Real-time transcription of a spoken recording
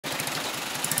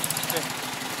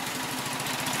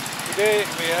Okay,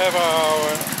 we have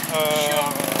our.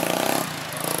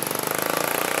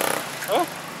 Oh,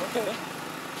 okay.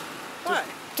 What?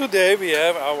 Today we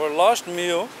have our last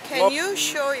meal. Can you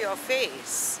show your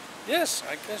face? Yes,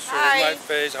 I can show Hi. my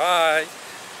face. Hi.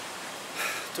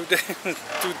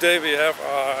 Today we have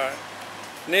our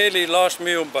nearly last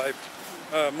meal by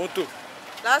Muthu.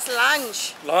 Last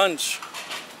lunch. Lunch.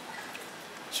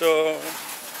 So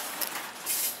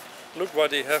look what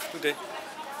they have today.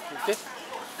 Okay.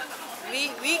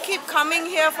 We keep coming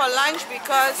here for lunch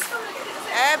because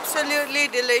absolutely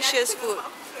delicious food.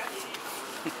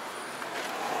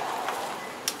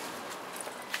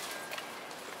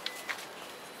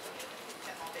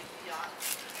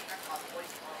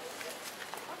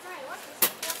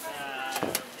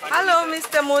 Hello,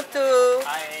 Mr. Muthu.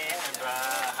 Hi, Andra.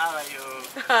 How are you?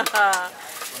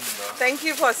 Thank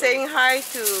you for saying hi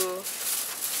to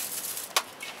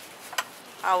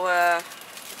our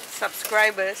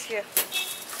subscribers here.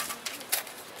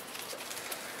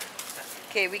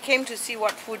 Okay, we came to see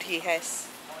what food he has.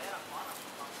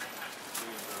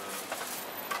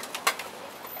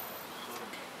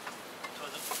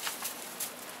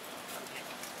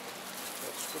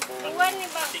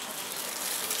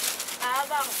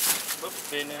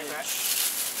 Spinach,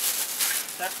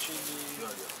 chili.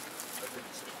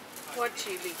 What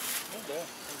chili?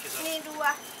 Ini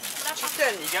dua.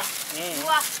 Chicken. Tiga.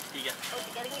 Dua. Tiga. Oh,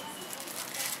 RM3.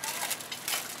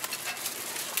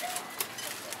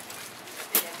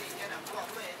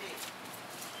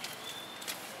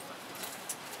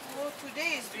 Oh,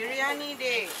 today is biryani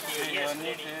day.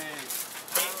 Biryani day.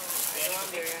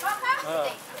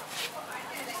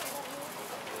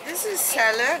 This is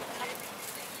salad,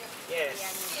 Yes.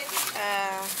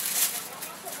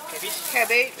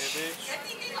 cabbage,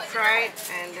 fried,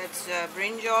 and that's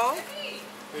brinjal.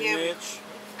 Here, Spinach.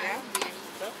 yeah.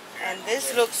 And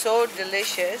this looks so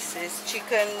delicious. It's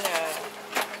chicken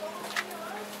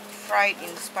fried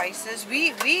in spices.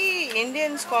 We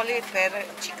Indians call it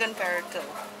chicken paratal.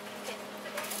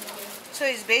 So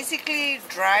it's basically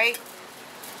dry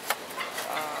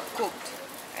cooked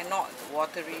and not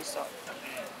watery sort.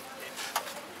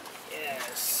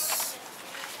 Yes.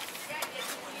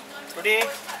 Today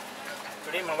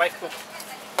my wife cook.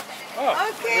 Oh,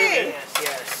 Okay. Yes,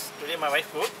 yes. Today my wife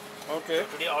cook. okay.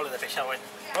 Today all of the special one.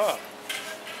 Oh.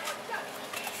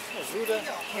 That's good.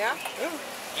 Yeah.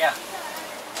 Yeah.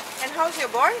 And how's your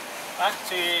boy?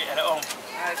 She at home.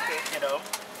 Okay. At home.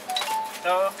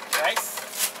 So rice.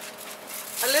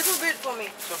 A little bit for me.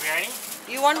 So biryani.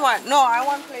 You want what? No, I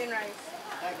want plain rice.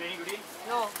 Biryani today.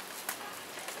 No.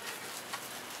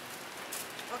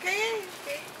 Okay.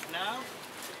 Okay. No.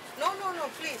 No,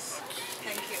 please.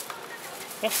 Thank you.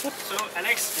 So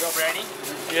Alex, your biryani.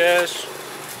 Yes.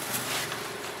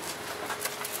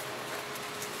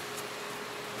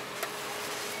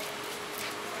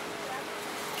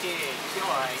 Okay, your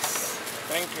rice.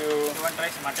 Thank you. You want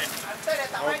rice mutton?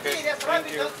 Okay, thank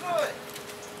you.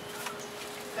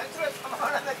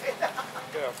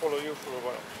 Okay, I'll follow you for a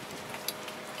while.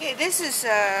 Okay, this is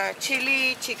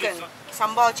chili chicken,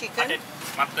 sambal chicken,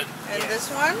 Mutton. and this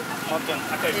one Mutton.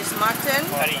 is mutton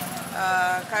Curry.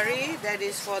 curry. That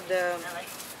is for the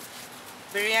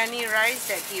biryani rice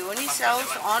that he only sells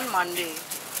on Monday.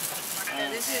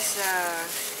 This is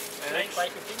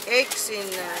eggs in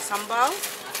sambal.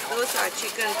 Those are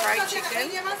chicken, fried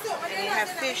chicken, and you have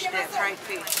fish there, fried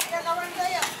fish.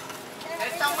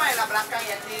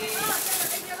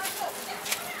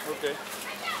 Okay.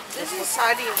 This is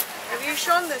sardine. Have you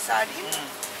shown the sardine?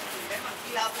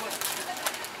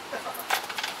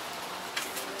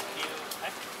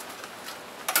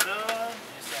 So,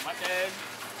 this is mutton. Okay.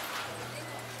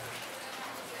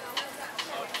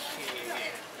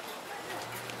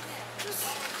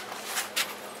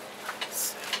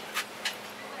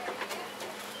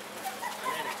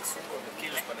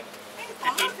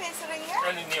 Tamil பேசுறீங்க?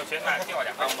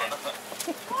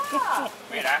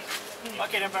 Wait,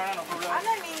 okay, no problem, no problem.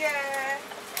 ஆனா நீங்க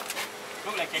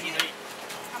Look like Chinese, right?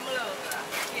 Tamil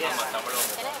Yes.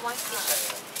 Can I have one fish?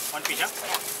 One piece, huh?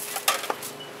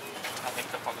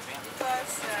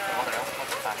 because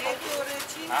நேற்று ஒரு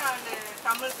சீனால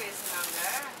தமிழ் பேசுனாங்க.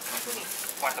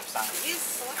 Is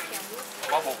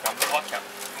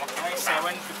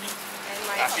 750. and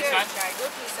my church, I go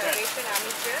to Salvation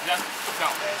Army Church. There's a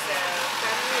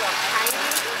family of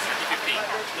Chinese, but the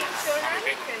two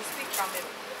children can speak Tamil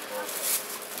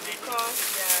because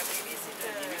the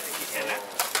babysitter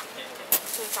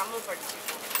so Tamil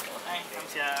படிச்சிருக்கோம். Hi, I'm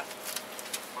Sia.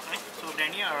 So,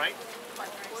 Danny, alright?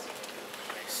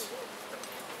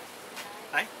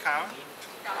 Hi, Carl.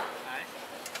 Hi.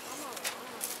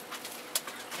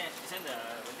 Yes, it's in the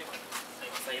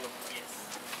sayur.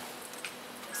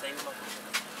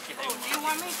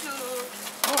 want me to?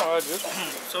 No, I just.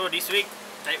 So this week,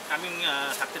 coming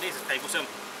Saturday is Thai Kusam.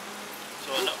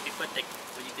 So a lot of people take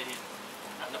vegetarian.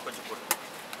 Not campur.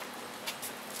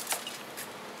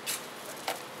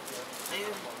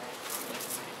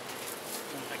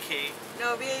 Okay.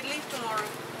 No, we leave tomorrow.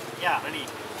 Yeah, ready.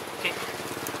 Okay.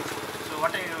 So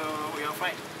what are your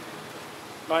flight?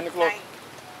 9 o'clock. Night.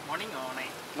 Morning or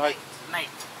night? Night.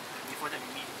 Night. Before that we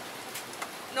meet.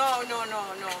 No.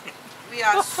 We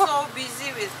are so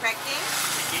busy with packing.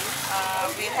 Okay.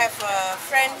 We have a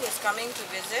friend who's coming to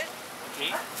visit.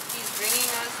 Okay. He's bringing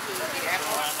us to the So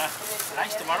airport.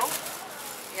 lunch tomorrow?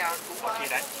 Yeah, Okay,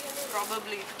 then.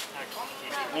 probably.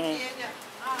 Okay.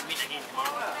 Meet again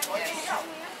tomorrow. Yes.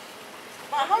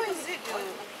 But how is it?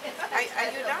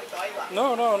 Are you done?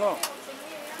 No.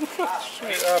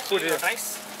 Put here.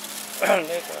 Rice?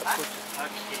 Later, I put.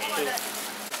 Okay.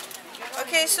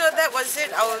 Okay, so that was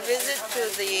it. Our visit to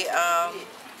the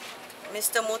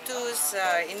Mr. Muthu's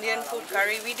Indian food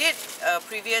curry. We did a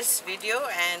previous video,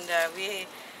 and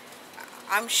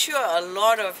I'm sure a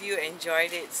lot of you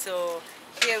enjoyed it. So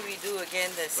here we do again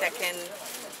the second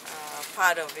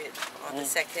part of it, or the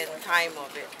second time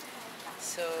of it.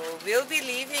 So we'll be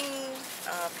leaving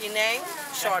Penang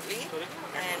shortly,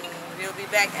 and we'll be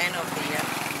back end of the year,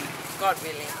 God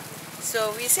willing.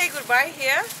 So we say goodbye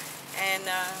here, and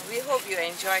we hope you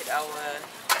enjoyed our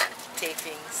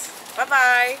tapings.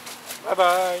 Bye-bye. Bye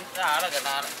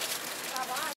bye.